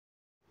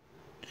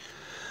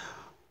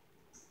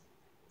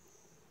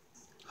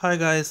Hi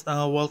guys,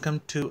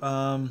 welcome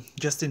to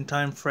Just in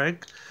Time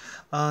Frag.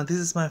 This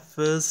is my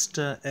first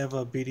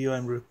ever video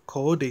I'm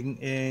recording,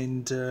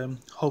 and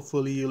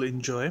hopefully you'll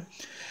enjoy.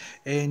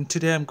 And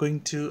today I'm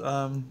going to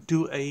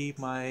do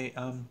my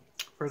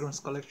fragrance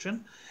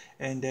collection,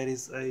 and that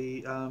is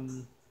a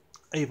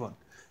Avon.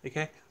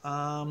 Okay,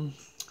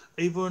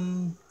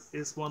 Avon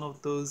is one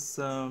of those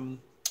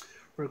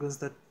fragrance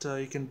that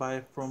you can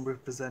buy from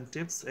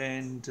representatives,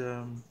 and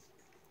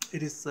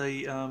it is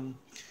a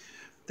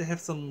they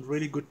have some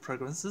really good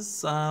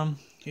fragrances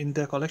in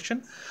their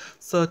collection.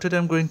 So today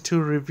I'm going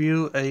to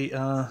review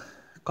a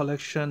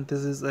collection. This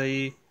is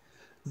a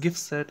gift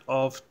set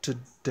of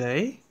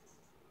today,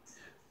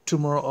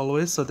 tomorrow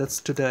always, so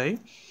that's today.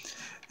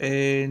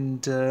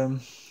 And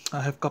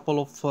I have a couple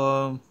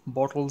of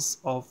bottles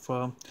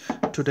of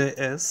today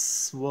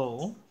as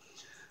well.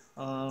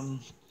 um,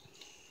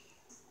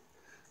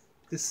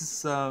 this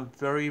is a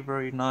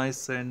very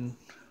nice and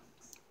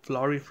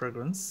flowery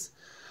fragrance.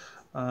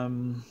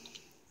 um,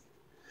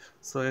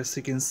 So as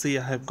you can see,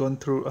 I have gone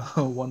through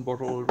one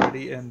bottle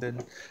already, and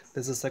then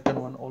there's a second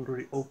one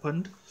already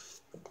opened.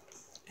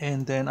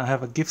 And then I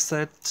have a gift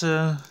set.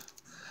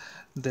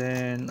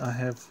 Then I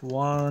have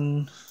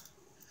one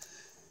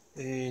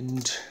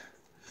and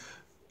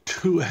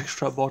two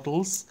extra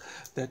bottles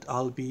that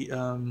I'll be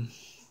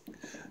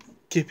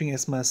keeping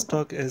as my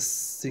stock.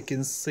 As you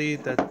can see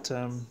that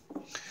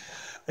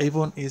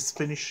Avon is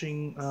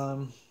finishing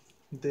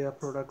their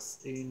products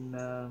in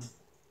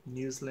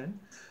New Zealand,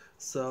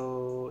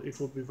 so it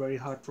will be very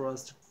hard for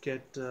us to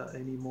get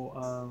any more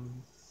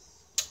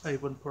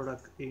Avon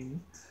product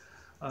in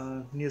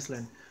New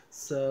Zealand.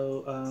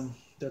 So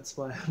that's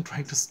why I'm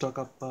trying to stock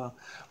up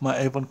my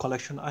Avon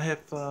collection. I have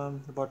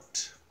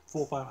about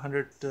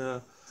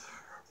 400-500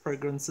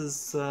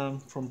 fragrances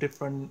from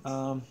different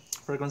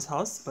fragrance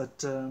house,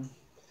 but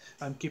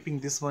I'm keeping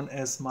this one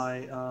as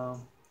my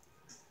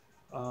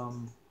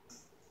um,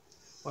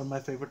 on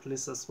my favorite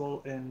list as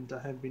well, and I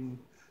have been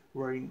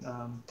wearing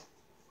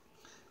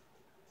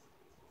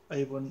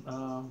Avon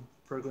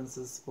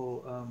fragrances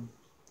for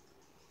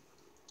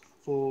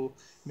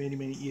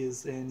many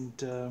years, and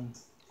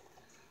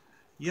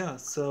yeah,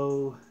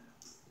 so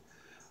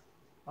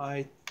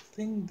I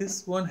think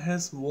this one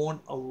has won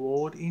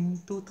award in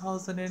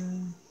 2000,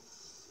 and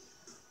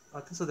I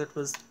think so that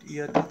was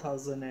year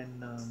 2000,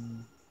 and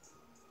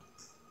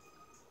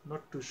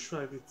not too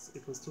sure if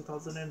it was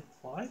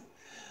 2005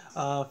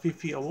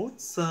 Fifi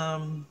Awards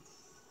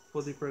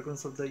for the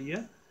fragrance of the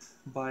year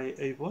by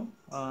Avon.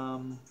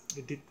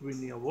 It did win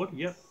the award.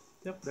 Yep,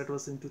 that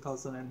was in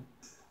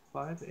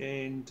 2005.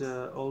 And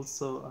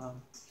also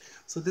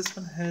so this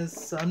one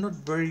has, I'm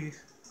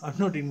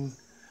not in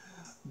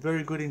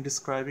very good in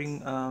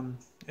describing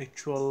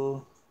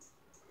actual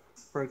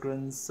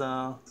fragrance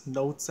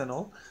notes and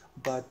all,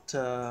 but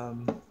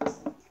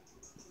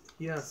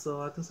yeah,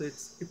 so I think so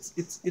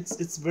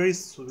it's very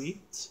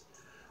sweet,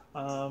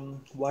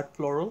 white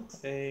floral,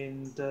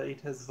 and it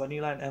has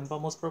vanilla and amber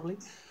most probably.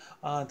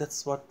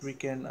 That's what we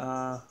can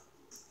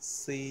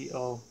see,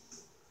 or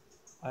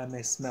I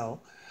may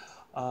smell.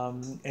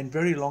 And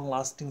very long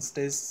lasting,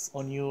 stays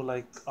on you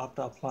like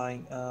after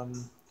applying.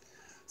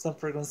 Some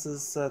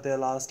fragrances they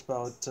last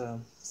about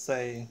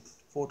say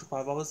 4 to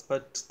 5 hours,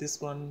 but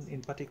this one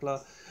in particular,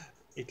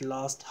 it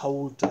lasts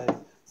whole day.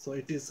 So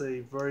it is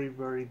a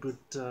very good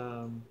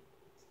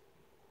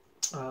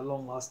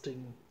long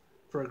lasting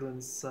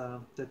fragrance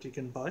that you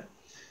can buy.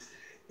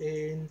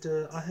 And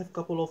I have a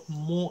couple of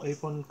more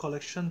Avon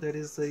collection.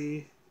 This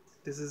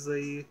is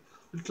a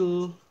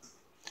little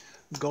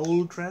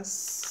gold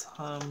dress.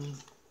 I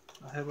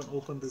haven't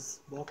opened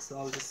this box, so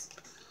I'll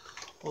just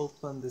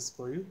open this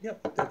for you.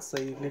 Yep, that's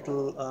a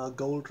little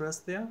gold dress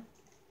there.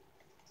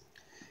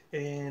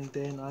 And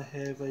then I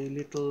have a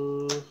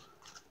little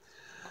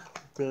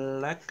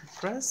black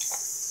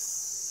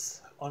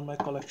dress on my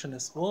collection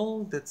as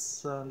well.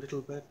 That's a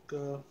little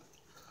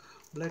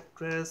black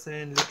dress,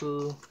 and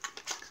little,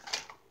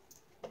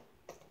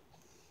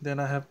 then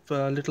I have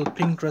a little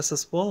pink dress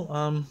as well.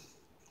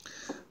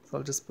 So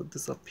I'll just put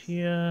this up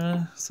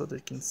here so they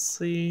can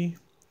see.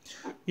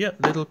 Yeah,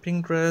 little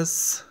pink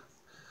dress,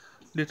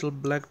 little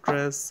black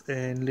dress,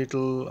 and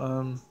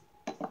little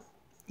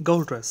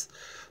gold dress.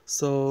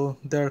 So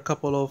there are a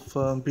couple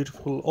of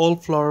beautiful all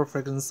flower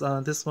fragrance.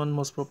 This one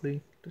most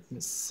probably, let me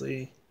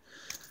see.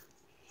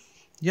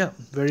 Yeah,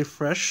 very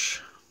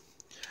fresh.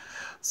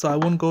 So I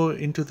won't go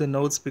into the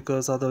notes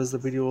because otherwise the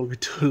video will be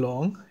too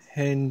long.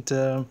 And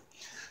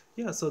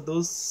yeah, so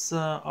those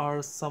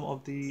are some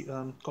of the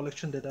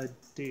collection that I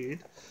did.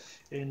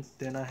 And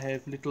then I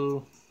have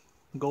little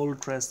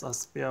gold dress as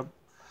spare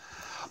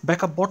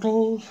backup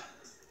bottle,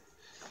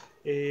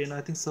 and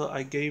I think so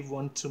I gave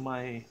one to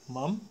my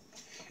mom.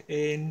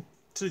 And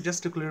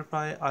just to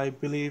clarify, I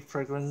believe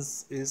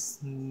fragrance is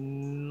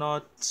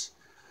not,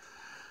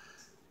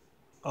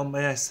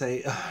 may I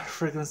say,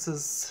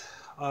 fragrances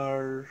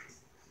are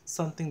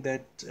something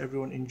that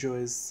everyone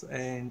enjoys,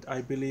 and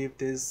I believe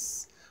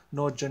there's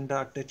no gender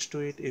attached to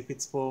it. If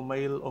it's for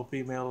male or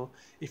female,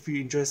 if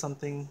you enjoy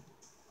something,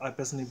 I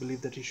personally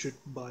believe that you should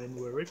buy and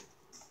wear it.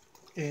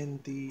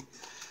 And the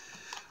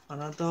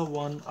another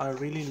one I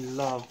really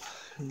love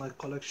in my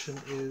collection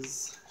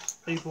is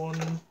Avon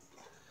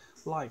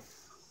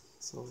Life.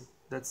 So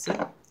that's it,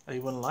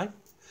 Avon Life.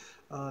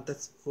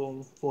 That's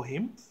for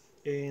him.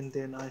 And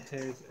then I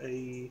have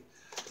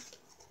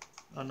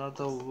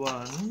another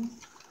one,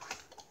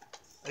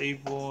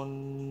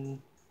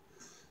 Avon,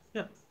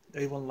 yeah,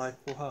 Avon Life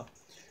for her.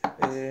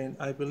 And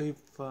I believe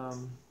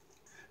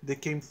they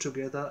came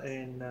together,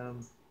 and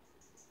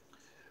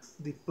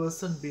the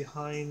person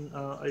behind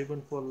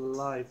Avon for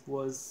Life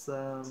was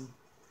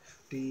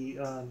the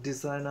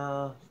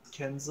designer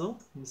Kenzo,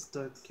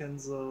 Mr.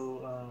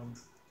 Kenzo.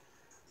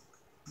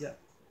 Yeah,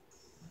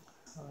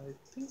 I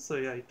think so.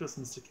 Yeah, it was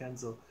Mr.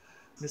 Kenzo,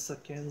 Mr.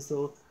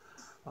 Kenzo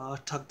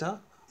Tagda,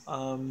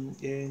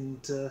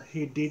 and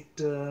he did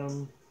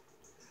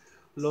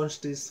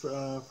launch this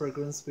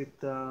fragrance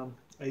with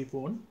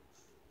Avon,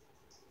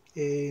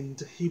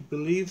 and he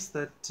believes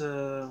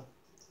that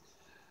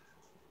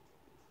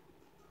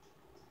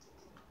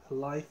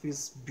life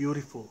is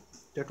beautiful.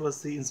 That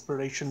was the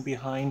inspiration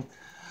behind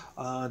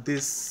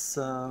this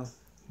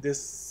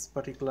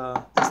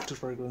particular this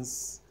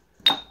fragrance.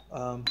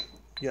 Um,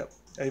 yeah,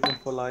 Avon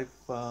for Life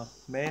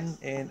men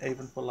and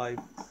Avon for Life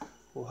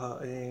for her,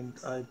 and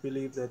I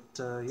believe that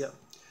yeah,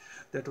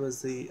 that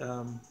was the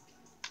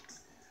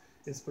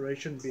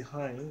inspiration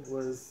behind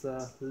was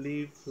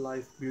live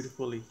life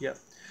beautifully. Yeah,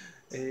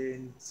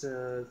 and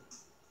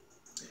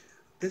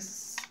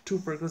these two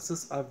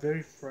fragrances are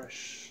very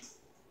fresh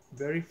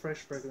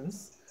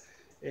fragrance,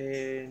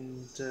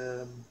 and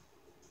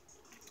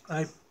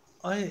I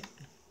I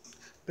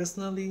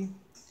personally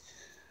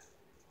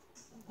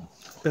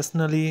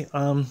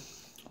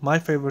my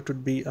favorite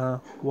would be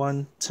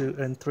 1, 2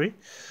 and 3.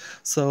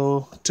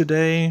 So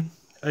today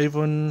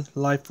Avon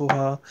Life for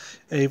her,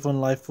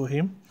 Avon Life for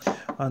him,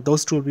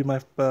 those two will be my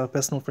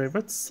personal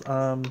favorites.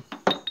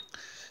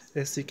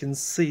 As you can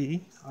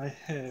see, I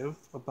have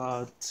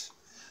about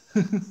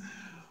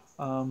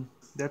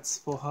that's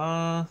for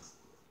her,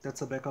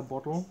 that's a backup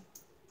bottle,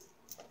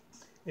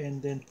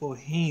 and then for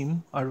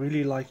him I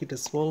really like it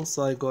as well,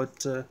 so I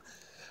got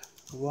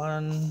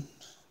 1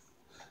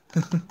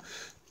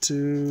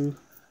 2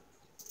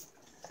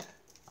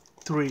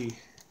 3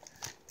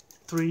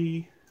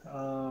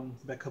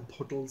 backup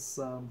bottles,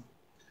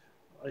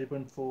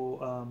 even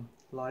for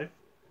life.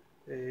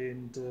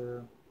 And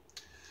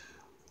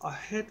I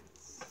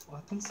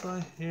think so,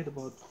 I had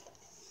about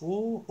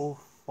 4 or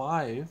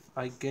 5.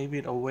 I gave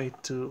it away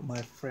to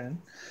my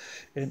friend,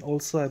 and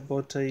also I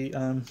bought a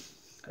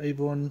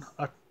Avon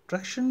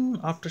Attraction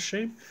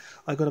aftershave.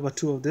 I got about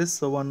 2 of this,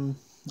 so one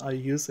I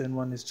use and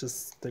one is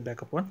just the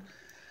backup one.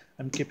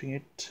 I'm keeping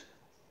it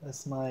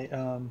as my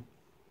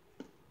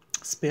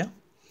spare.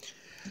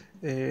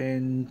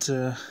 And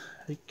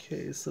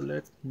okay, so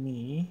let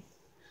me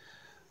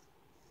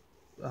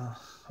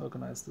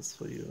organize this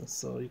for you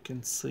so you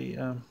can see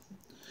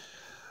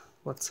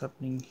what's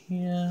happening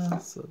here.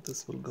 So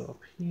this will go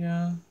up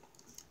here.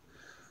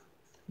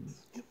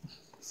 Yep.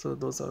 So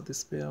those are the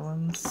spare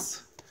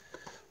ones.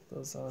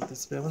 Those are the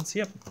spare ones.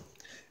 Yep.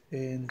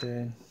 And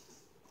then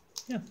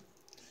yeah,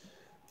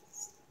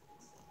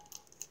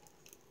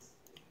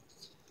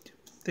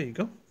 there you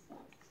go.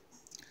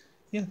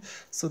 Yeah,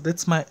 so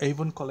that's my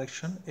Avon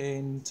collection,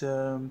 and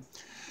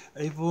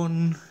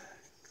Avon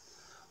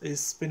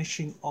is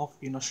finishing off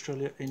in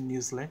Australia and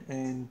New Zealand,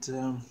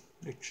 and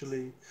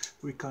actually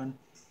we can't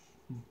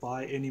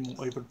buy any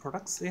more Avon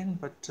products in,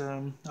 but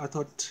I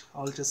thought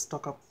I'll just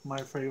stock up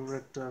my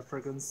favorite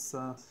fragrance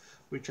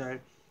which I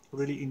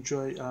really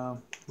enjoy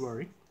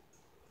wearing,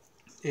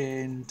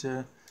 and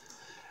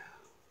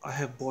I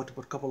have bought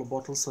a couple of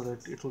bottles so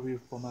that it will be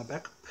for my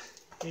backup.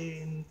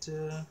 And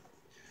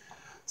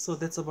so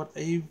that's about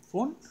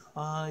Avon.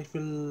 If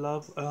you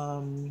love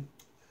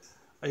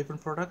Avon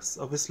products,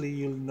 obviously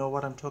you'll know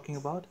what I'm talking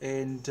about,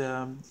 and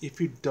if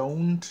you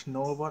don't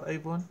know about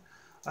Avon,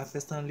 I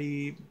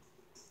personally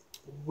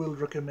will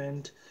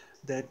recommend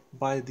that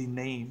by the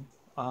name.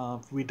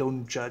 We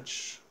don't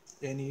judge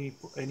any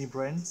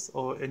brands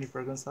or any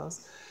fragrance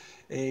house,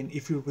 and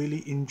if you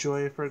really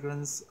enjoy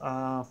fragrance,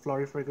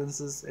 floral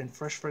fragrances and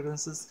fresh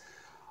fragrances,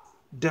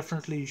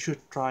 definitely you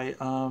should try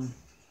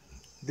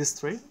this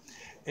three,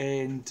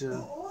 and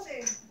the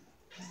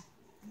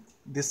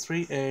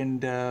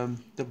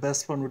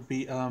best one would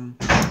be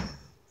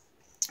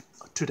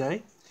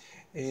today.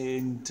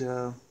 And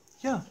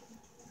yeah,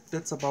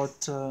 that's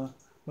about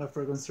my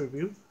fragrance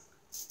review,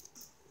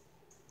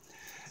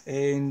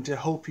 and I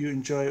hope you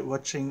enjoy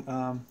watching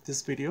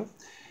this video,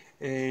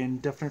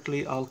 and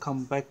definitely I'll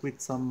come back with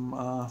some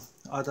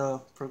other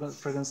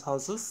fragrance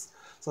houses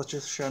such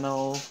as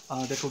Chanel.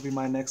 That will be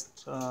my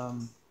next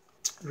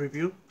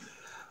review,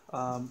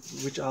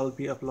 which I'll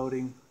be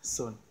uploading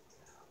soon.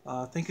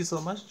 Thank you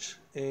so much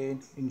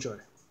and enjoy.